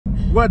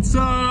What's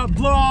up,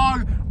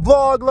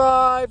 vlog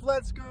life,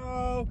 let's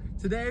go.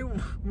 Today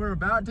we're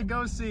about to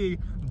go see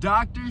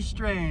Doctor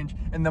Strange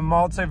in the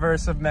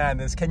Multiverse of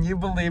Madness. Can you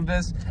believe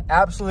this?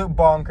 Absolute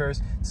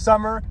bonkers.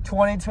 Summer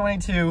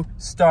 2022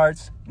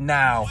 starts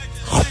now.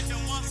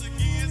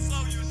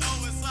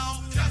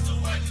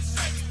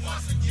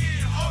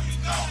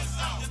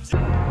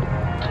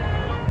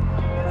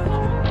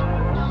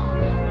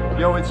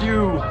 Yo, it's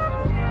you.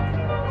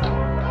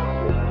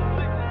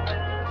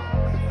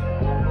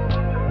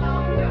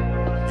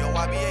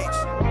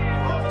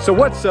 So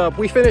what's up?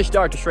 We finished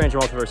Doctor Strange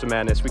Multiverse of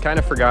Madness. We kind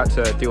of forgot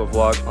to do a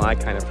vlog. Well, I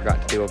kind of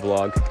forgot to do a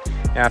vlog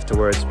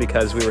afterwards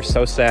because we were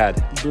so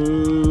sad.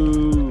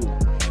 Boo!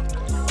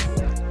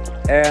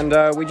 And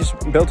we just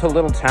built a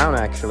little town,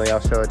 actually. I'll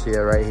show it to you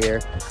right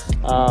here.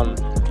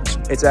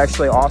 It's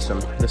actually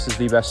awesome. This is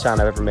the best town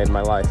I've ever made in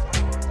my life.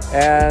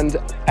 And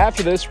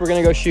after this, we're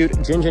gonna go shoot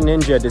Ginger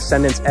Ninja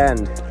Descendants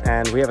End.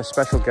 And we have a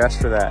special guest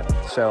for that.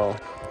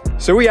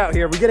 So we out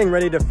here, we're getting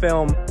ready to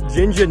film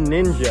Ginger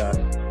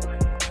Ninja.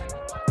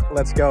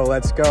 Let's go,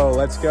 let's go,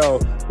 let's go.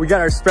 We got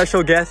our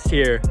special guest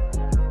here.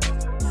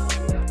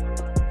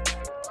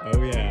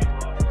 Oh yeah,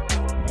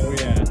 oh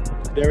yeah.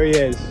 There he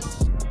is.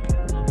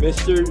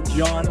 Mr.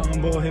 John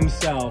Umbo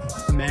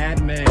himself,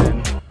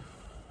 Madman.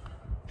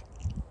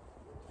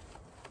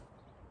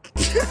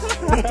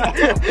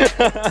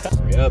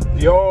 Yep.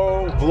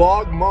 Yo,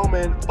 vlog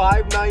moment.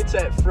 5 Nights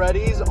at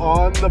Freddy's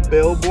on the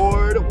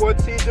billboard.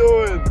 What's he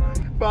doing?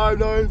 5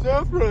 Nights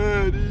at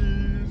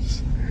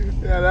Freddy's.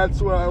 Yeah,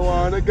 that's where I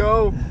want to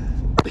go.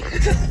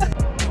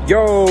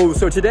 Yo,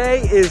 so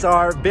today is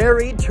our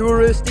very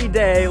touristy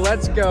day.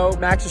 Let's go.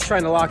 Max is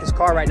trying to lock his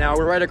car right now.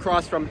 We're right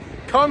across from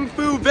Kung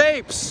Fu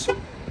Vapes.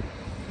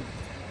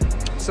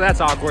 So that's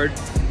awkward.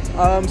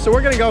 So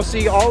we're gonna go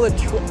see all the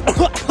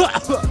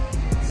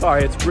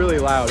sorry, it's really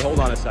loud. Hold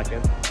on a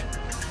second.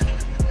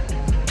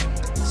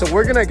 So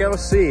we're gonna go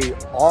see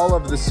all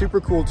of the super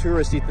cool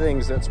touristy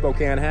things that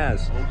Spokane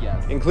has. Oh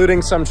yes.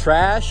 Including some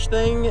trash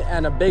thing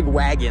and a big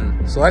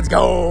wagon. So let's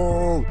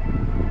go.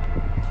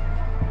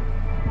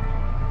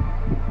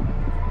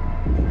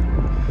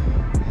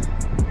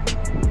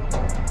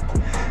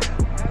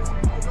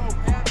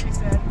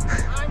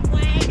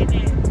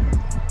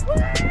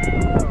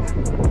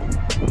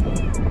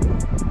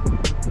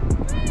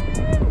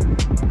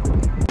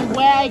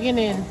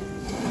 Wagoning.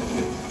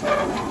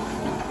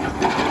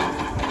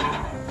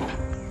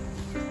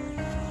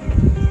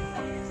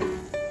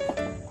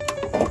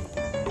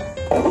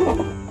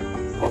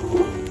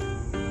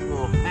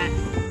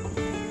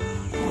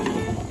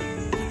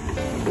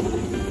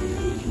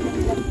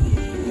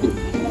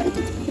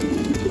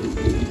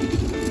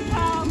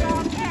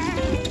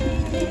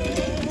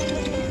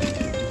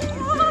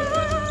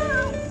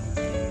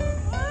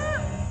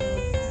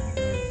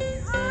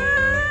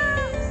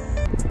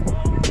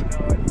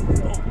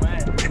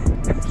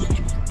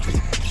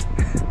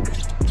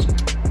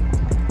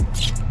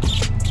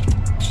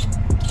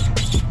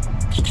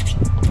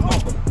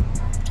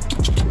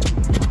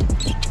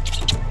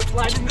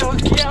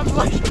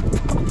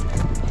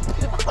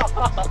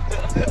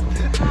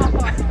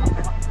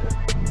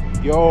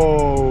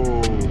 Yo,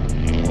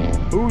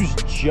 who's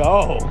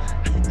Joe?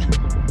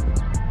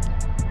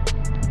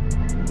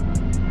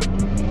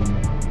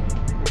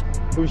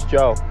 Who's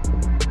Joe?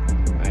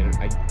 I have no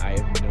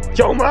idea.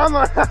 Joe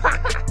Mama!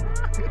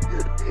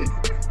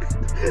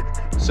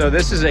 So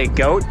this is a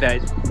goat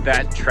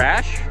that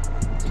trash?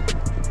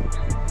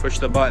 Push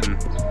the button.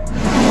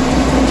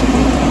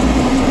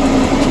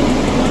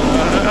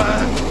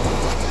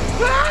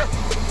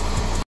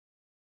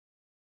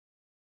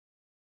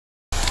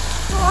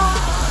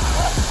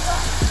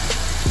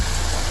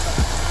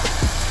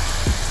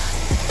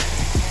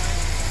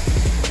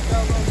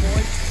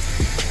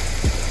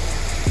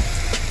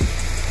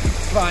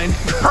 Fine.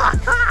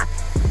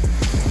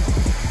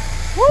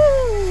 Woo!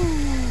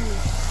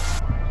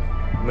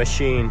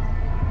 Machine.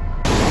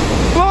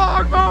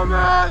 Vlog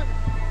moment!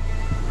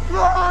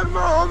 Vlog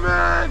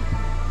moment!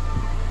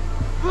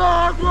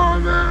 Vlog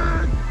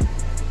moment!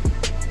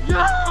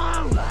 Yo!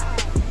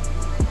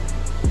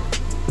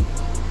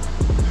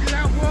 See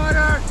that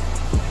water?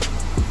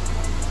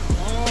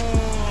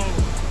 Oh!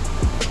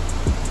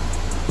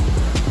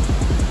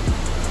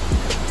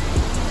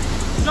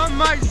 Some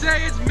might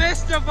say it's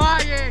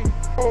mystifying.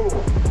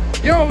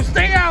 Yo,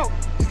 stay out!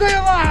 Stay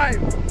alive!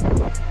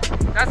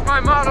 That's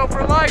my motto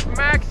for life,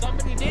 Max.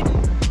 Somebody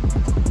didn't.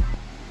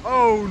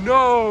 Oh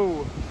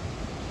no!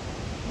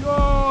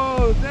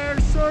 Yo, they're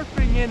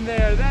surfing in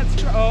there.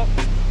 That's oh,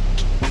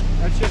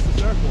 that's just a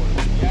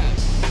surfboard. Yes.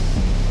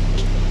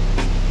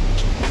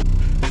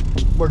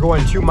 We're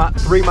going 3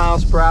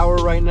 miles per hour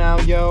right now,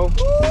 yo.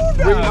 Ooh,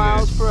 3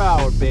 miles per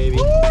hour, baby.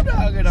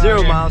 Ooh,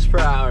 0 miles per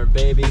hour,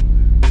 baby.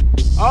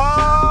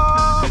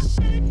 Oh!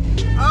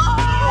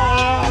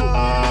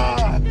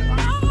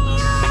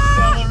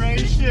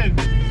 Acceleration.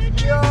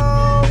 Yo,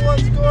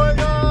 what's going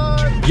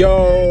on?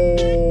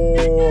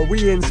 Yo,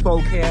 we in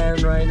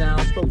Spokane right now.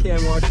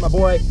 Spokane, watch my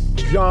boy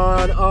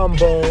John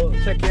Umbo.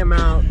 Check him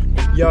out.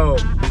 Yo,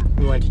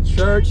 we went to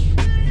church.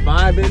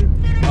 vibing.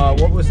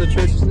 What was the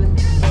church's name?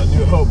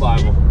 New Hope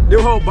Bible.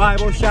 New Hope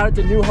Bible. Shout out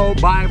to New Hope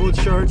Bible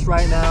Church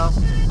right now.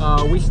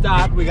 We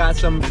stopped. We got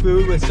some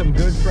food with some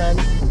good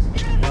friends.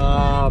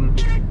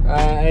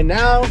 And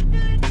now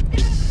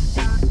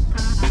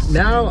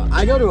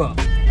I go to a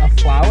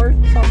flower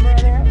somewhere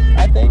there,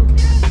 I think.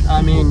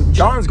 I mean,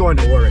 John's going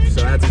to work,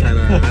 so that's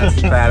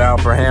fat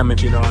out for him,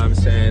 if you know what I'm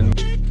saying.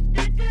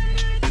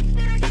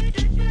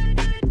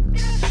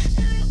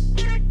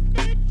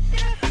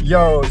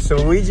 Yo,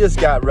 so we just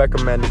got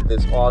recommended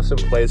this awesome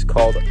place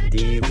called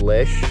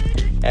Delish,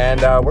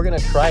 and we're gonna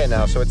try it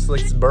now. So it's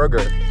like this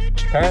burger.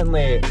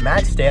 Apparently,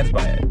 Max stands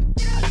by it.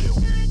 I do.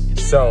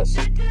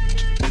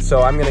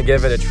 So I'm gonna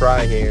give it a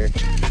try here.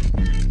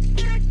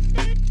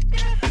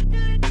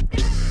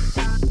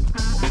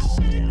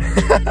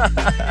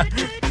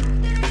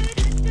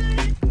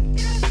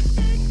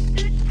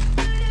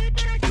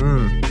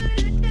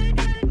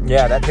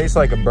 Yeah, that tastes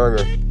like a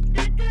burger.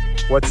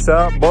 What's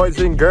up, boys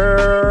and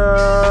girls?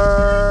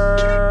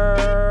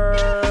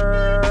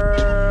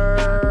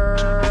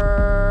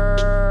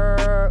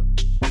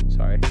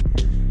 Sorry.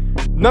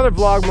 Another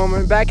vlog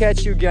moment. Back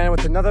at you again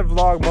with another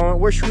vlog moment.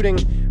 We're shooting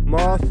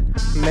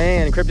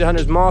Mothman, Cryptid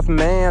Hunters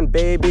Mothman,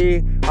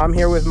 baby. I'm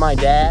here with my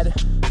dad.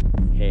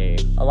 Hey.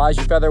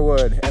 Elijah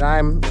Featherwood, and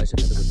I'm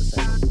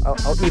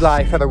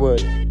Eli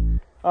Featherwood.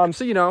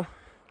 So you know.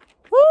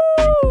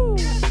 Woo!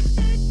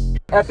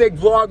 Epic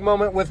vlog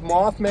moment with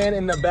Mothman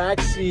in the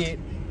back seat.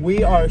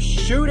 We are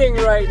shooting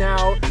right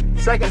now.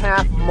 Second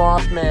half of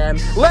Mothman.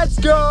 Let's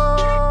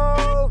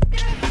go!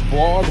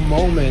 Vlog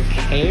moment.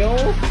 Hail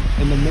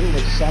in the middle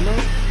of summer.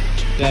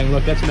 Dang,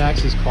 look, that's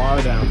Max's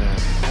car down there.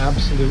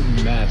 Absolute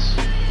mess.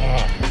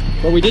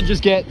 But we did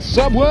just get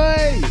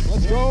Subway.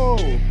 Let's go.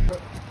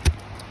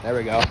 There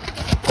we go.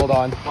 Hold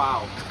on.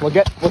 Wow. We'll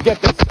get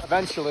this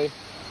eventually.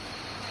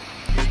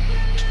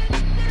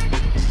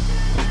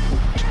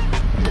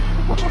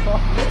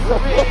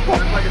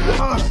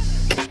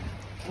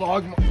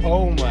 Vlog.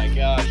 Oh my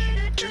gosh.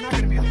 You're not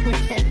gonna be able to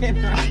get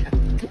in right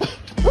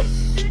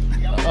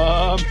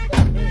now.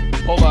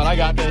 Hold on, I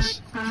got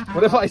this.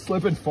 What if I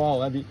slip and fall?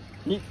 That'd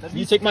be.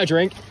 You take my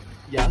drink?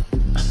 Yeah.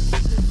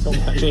 Don't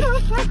mind me.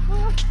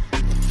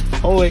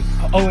 Holy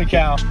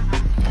cow.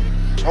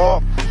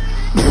 Oh.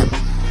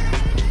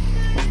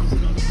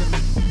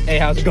 Hey,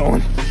 how's it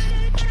going?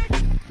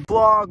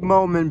 Vlog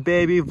moment,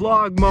 baby.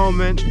 Vlog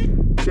moment.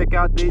 Check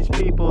out these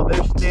people.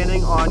 They're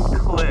standing on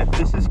cliff.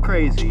 This is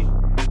crazy.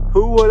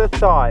 Who would have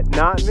thought?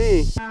 Not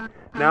me.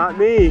 Not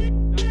me.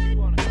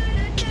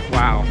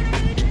 Wow.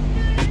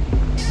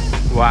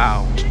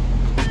 Wow.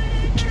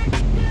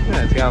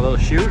 Yeah, it's got a little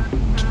chute.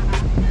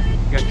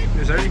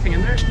 Is there anything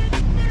in there?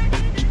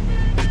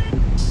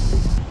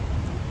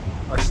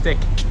 A stick.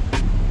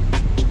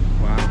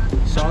 Wow.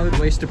 Solid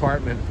waste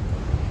department.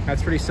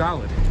 That's pretty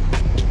solid.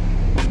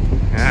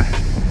 Yeah.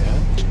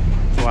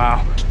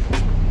 Wow.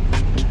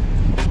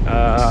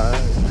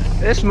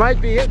 This might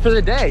be it for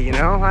the day, you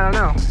know? I don't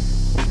know.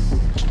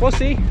 We'll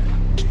see.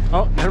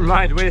 Oh, never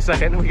mind. Wait a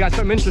second. We got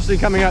something interesting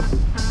coming up.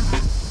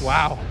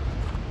 Wow.